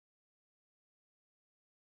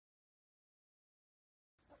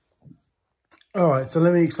All right, so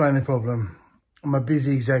let me explain the problem. I'm a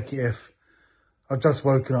busy executive. I've just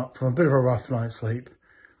woken up from a bit of a rough night's sleep.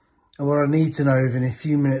 And what I need to know within a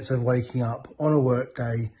few minutes of waking up on a work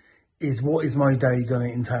day is what is my day going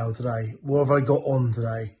to entail today? What have I got on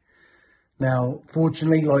today? Now,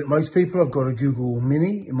 fortunately, like most people, I've got a Google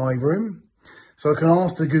Mini in my room. So I can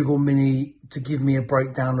ask the Google Mini to give me a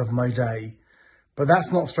breakdown of my day. But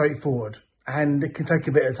that's not straightforward and it can take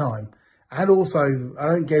a bit of time. And also, I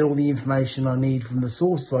don't get all the information I need from the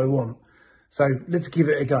source I want. So let's give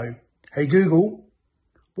it a go. Hey Google,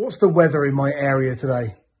 what's the weather in my area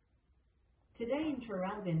today? Today in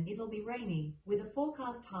Traralgon, it'll be rainy, with a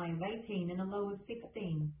forecast high of 18 and a low of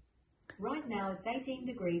 16. Right now it's 18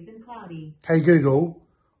 degrees and cloudy. Hey Google,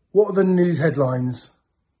 what are the news headlines?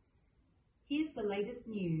 Here's the latest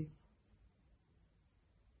news.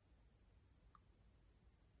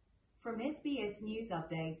 From SBS News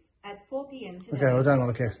Updates at 4 p.m. today. Okay, I don't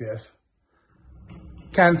like SBS.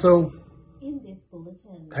 Cancel. In this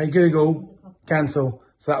bulletin. Hey Google, cancel.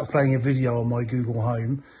 So that was playing a video on my Google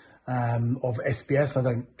Home of SBS. I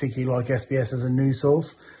don't particularly like SBS as a news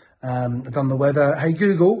source. I've done the weather. Hey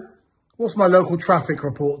Google, what's my local traffic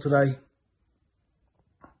report today?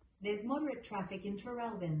 There's moderate traffic in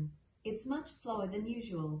Traralgon. It's much slower than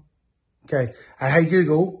usual. Okay. Hey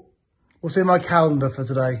Google, what's in my calendar for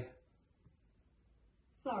today?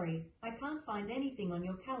 Sorry, I can't find anything on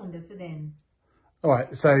your calendar for then. All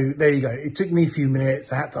right, so there you go. It took me a few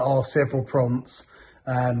minutes. I had to ask several prompts.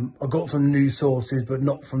 I got some news sources, but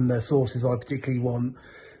not from the sources I particularly want.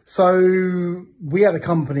 So we had a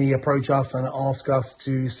company approach us and ask us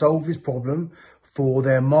to solve this problem for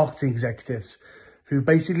their marketing executives who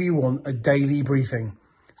basically want a daily briefing.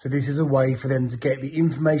 So this is a way for them to get the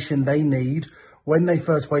information they need when they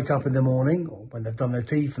first wake up in the morning or when they've done their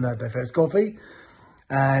teeth and had their first coffee.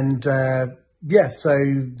 And yeah, so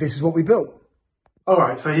this is what we built. All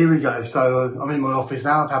right, so here we go. So I'm in my office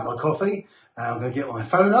now. I've had my coffee. I'm going to get my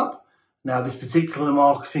phone up. Now, this particular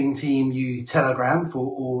marketing team use Telegram for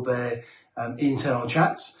all their internal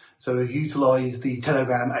chats. So we've utilised the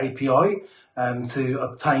Telegram API to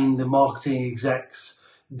obtain the marketing exec's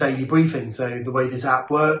daily briefing. So the way this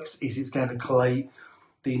app works is it's going to collate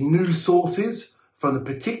the news sources from the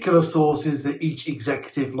particular sources that each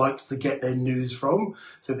executive likes to get their news from.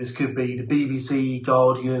 So this could be the BBC,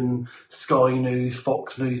 Guardian, Sky News,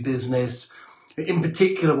 Fox News Business. In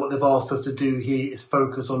particular, what they've asked us to do here is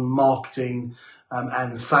focus on marketing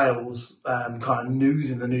and sales kind of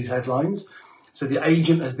news in the news headlines. So the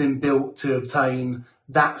agent has been built to obtain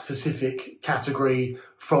that specific category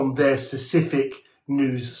from their specific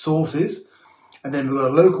news sources. And then we've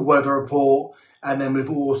got a local weather report. And then we've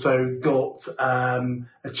also got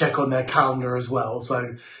a check on their calendar as well.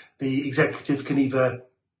 So the executive can either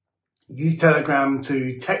use Telegram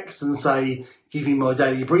to text and say, give me my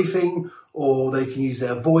daily briefing, or they can use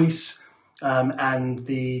their voice and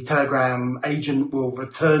the Telegram agent will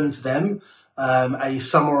return to them a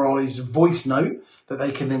summarized voice note that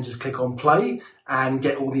they can then just click on play and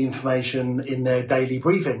get all the information in their daily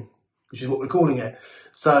briefing, which is what we're calling it.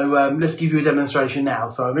 So let's give you a demonstration now.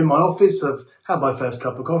 So I'm in my office, I've had my first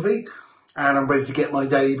cup of coffee and I'm ready to get my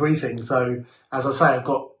daily briefing. So as I say, I've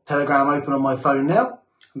got Telegram open on my phone now.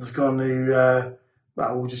 I'm just going to,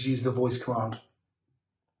 we'll just use the voice command.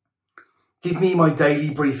 Give me my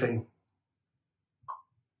daily briefing.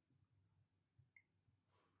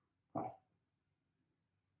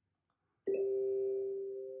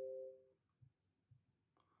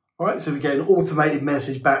 All right, so we get an automated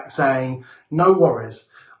message back saying, no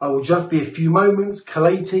worries, I will just be a few moments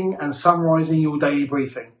collating and summarising your daily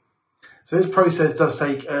briefing. So this process does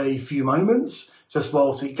take a few moments, just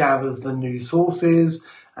whilst it gathers the news sources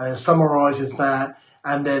and then summarises that.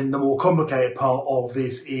 And then the more complicated part of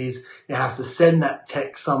this is it has to send that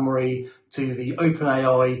text summary to the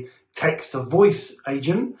OpenAI text to voice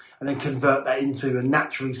agent and then convert that into a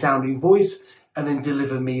naturally sounding voice and then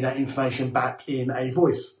deliver me that information back in a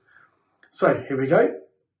voice. So here we go.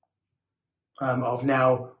 I've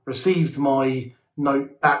now received my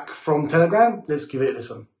note back from Telegram. Let's give it a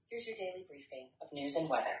listen. Here's your daily briefing of news and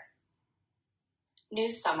weather.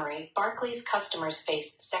 News summary: Barclays customers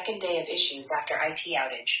face second day of issues after IT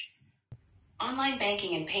outage. Online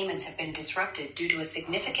banking and payments have been disrupted due to a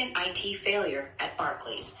significant IT failure at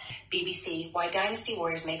Barclays. BBC: Why Dynasty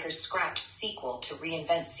Warriors makers scrapped sequel to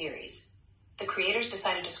reinvent series. The creators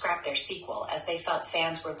decided to scrap their sequel as they felt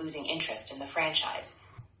fans were losing interest in the franchise.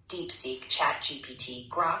 DeepSeek, ChatGPT,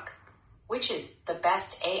 Grok. Which is the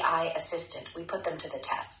best AI assistant? We put them to the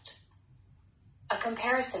test. A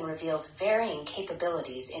comparison reveals varying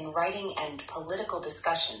capabilities in writing and political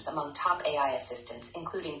discussions among top AI assistants,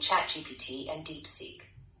 including ChatGPT and DeepSeek.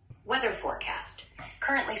 Weather forecast.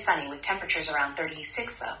 Currently sunny with temperatures around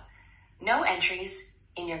 36 though. No entries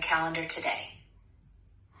in your calendar today.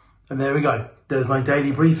 And there we go. There's my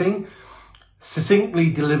daily briefing,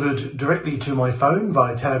 succinctly delivered directly to my phone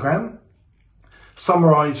via Telegram,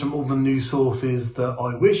 summarised from all the news sources that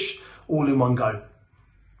I wish, all in one go.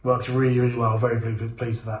 Works really, really well. Very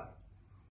pleased with that.